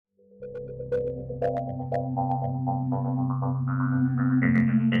You're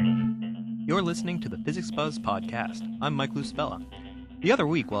listening to the Physics Buzz podcast. I'm Mike Lucibella. The other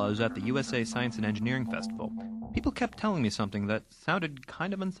week, while I was at the USA Science and Engineering Festival, people kept telling me something that sounded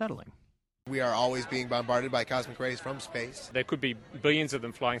kind of unsettling. We are always being bombarded by cosmic rays from space. There could be billions of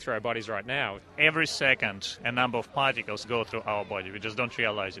them flying through our bodies right now. Every second, a number of particles go through our body. We just don't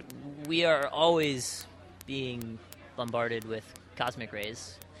realize it. We are always being bombarded with cosmic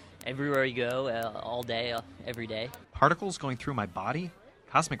rays. Everywhere you go, all day, every day. Particles going through my body?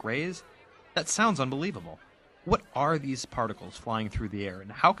 Cosmic rays? That sounds unbelievable. What are these particles flying through the air,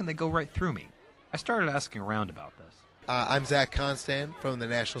 and how can they go right through me? I started asking around about this. I'm Zach Constan from the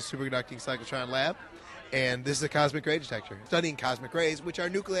National Superconducting Cyclotron Lab, and this is a cosmic ray detector. Studying cosmic rays, which are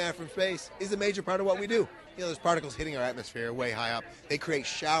nuclei from space, is a major part of what we do. You know, those particles hitting our atmosphere way high up, they create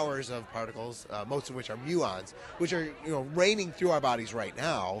showers of particles, most of which are muons, which are, raining through our bodies right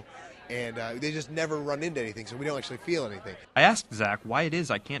now, and they just never run into anything, so we don't actually feel anything. I asked Zach why it is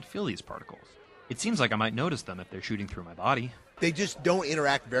I can't feel these particles. It seems like I might notice them if they're shooting through my body. They just don't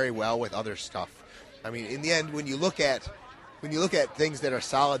interact very well with other stuff. I mean, in the end, when you look at things that are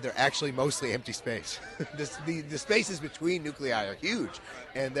solid, they're actually mostly empty space. The spaces between nuclei are huge,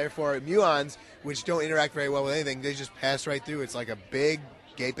 and therefore muons, which don't interact very well with anything, they just pass right through. It's like a big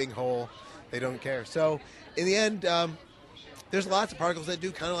gaping hole. They don't care. So in the end, there's lots of particles that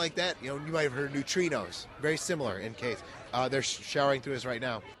do kind of like that. You might have heard neutrinos, very similar in case. They're showering through us right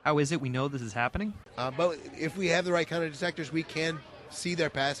now. How is it we know this is happening? But if we have the right kind of detectors, we can see their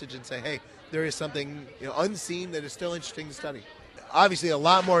passage and say, hey, there is something unseen that is still interesting to study. Obviously, a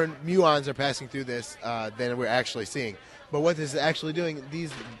lot more muons are passing through this than we're actually seeing. But what this is actually doing,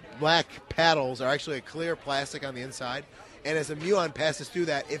 these black paddles are actually a clear plastic on the inside. And as a muon passes through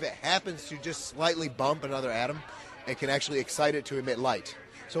that, if it happens to just slightly bump another atom, it can actually excite it to emit light.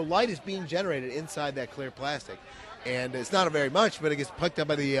 So light is being generated inside that clear plastic. And it's not very much, but it gets picked up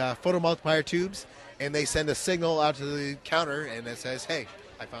by the photomultiplier tubes, and they send a signal out to the counter, and it says, hey,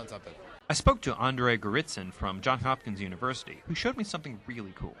 I found something. I spoke to Andrei Goritsin from Johns Hopkins University, who showed me something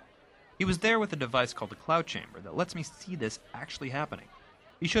really cool. He was there with a device called a cloud chamber that lets me see this actually happening.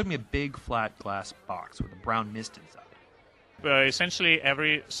 He showed me a big flat glass box with a brown mist inside. Essentially,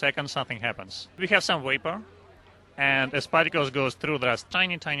 every second something happens. We have some vapor, and as particles goes through, there's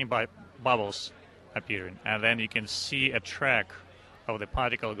tiny bubbles appearing, and then you can see a track of the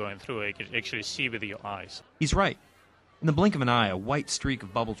particle going through. You can actually see with your eyes. He's right. In the blink of an eye, a white streak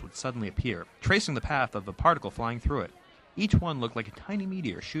of bubbles would suddenly appear, tracing the path of a particle flying through it. Each one looked like a tiny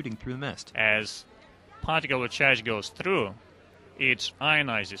meteor shooting through the mist. As particle with charge goes through, it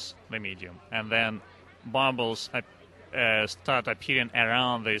ionizes the medium, and then bubbles start appearing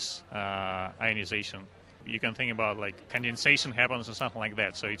around this ionization. You can think about like condensation happens or something like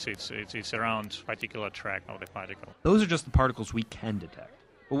that. So it's around a particular track of the particle. Those are just the particles we can detect.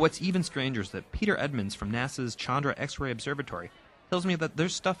 But what's even stranger is that Peter Edmonds from NASA's Chandra X-ray Observatory tells me that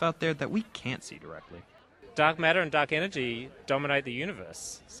there's stuff out there that we can't see directly. Dark matter and dark energy dominate the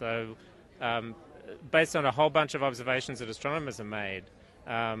universe. So based on a whole bunch of observations that astronomers have made,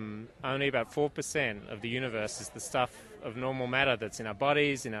 only about 4% of the universe is the stuff of normal matter that's in our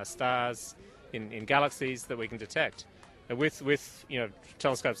bodies, in our stars, in galaxies that we can detect. With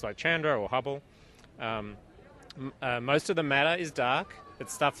telescopes like Chandra or Hubble, most of the matter is dark.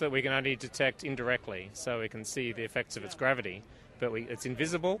 It's stuff that we can only detect indirectly, so we can see the effects of its gravity, but it's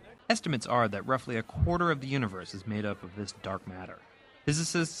invisible. Estimates are that roughly a quarter of the universe is made up of this dark matter.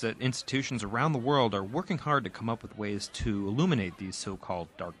 Physicists at institutions around the world are working hard to come up with ways to illuminate these so-called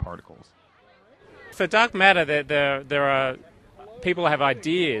dark particles. For dark matter, there are people have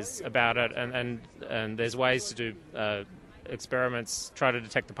ideas about it, and there's ways to do experiments, try to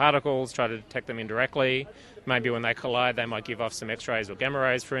detect the particles, try to detect them indirectly. Maybe when they collide, they might give off some X-rays or gamma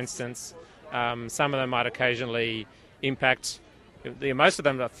rays, for instance. Some of them might occasionally impact. Most of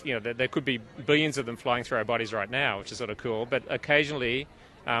them, there could be billions of them flying through our bodies right now, which is sort of cool. But occasionally,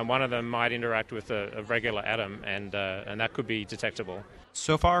 one of them might interact with a regular atom, and that could be detectable.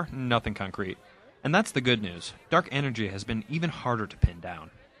 So far, nothing concrete. And that's the good news. Dark energy has been even harder to pin down.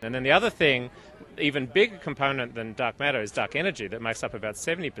 And then the other thing, even bigger component than dark matter, is dark energy that makes up about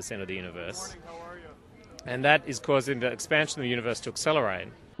 70% of the universe. And that is causing the expansion of the universe to accelerate.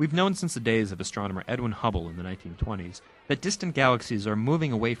 We've known since the days of astronomer Edwin Hubble in the 1920s that distant galaxies are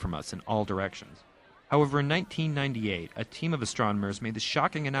moving away from us in all directions. However, in 1998, a team of astronomers made the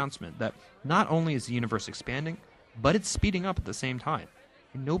shocking announcement that not only is the universe expanding, but it's speeding up at the same time.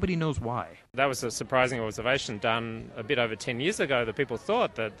 And nobody knows why. That was a surprising observation done a bit over 10 years ago, that people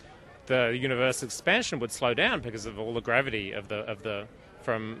thought that the universe expansion would slow down because of all the gravity of the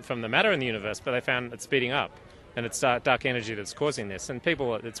from the matter in the universe, but they found it's speeding up. And it's dark energy that's causing this. And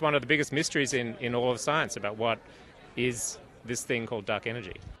it's one of the biggest mysteries in all of science about what is this thing called dark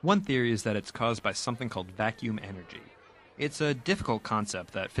energy. One theory is that it's caused by something called vacuum energy. It's a difficult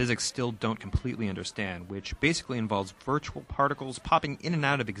concept that physics still don't completely understand, which basically involves virtual particles popping in and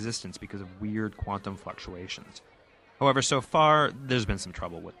out of existence because of weird quantum fluctuations. However, so far, there's been some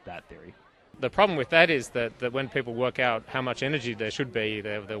trouble with that theory. The problem with that is that when people work out how much energy there should be,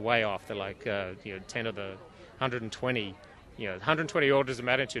 they're way off. They're like 10 to the 120, 120 orders of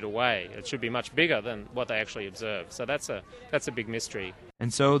magnitude away. It should be much bigger than what they actually observe. So that's a big mystery.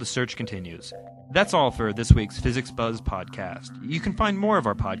 And so the search continues. That's all for this week's Physics Buzz podcast. You can find more of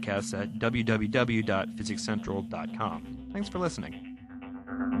our podcasts at www.physicscentral.com. Thanks for listening.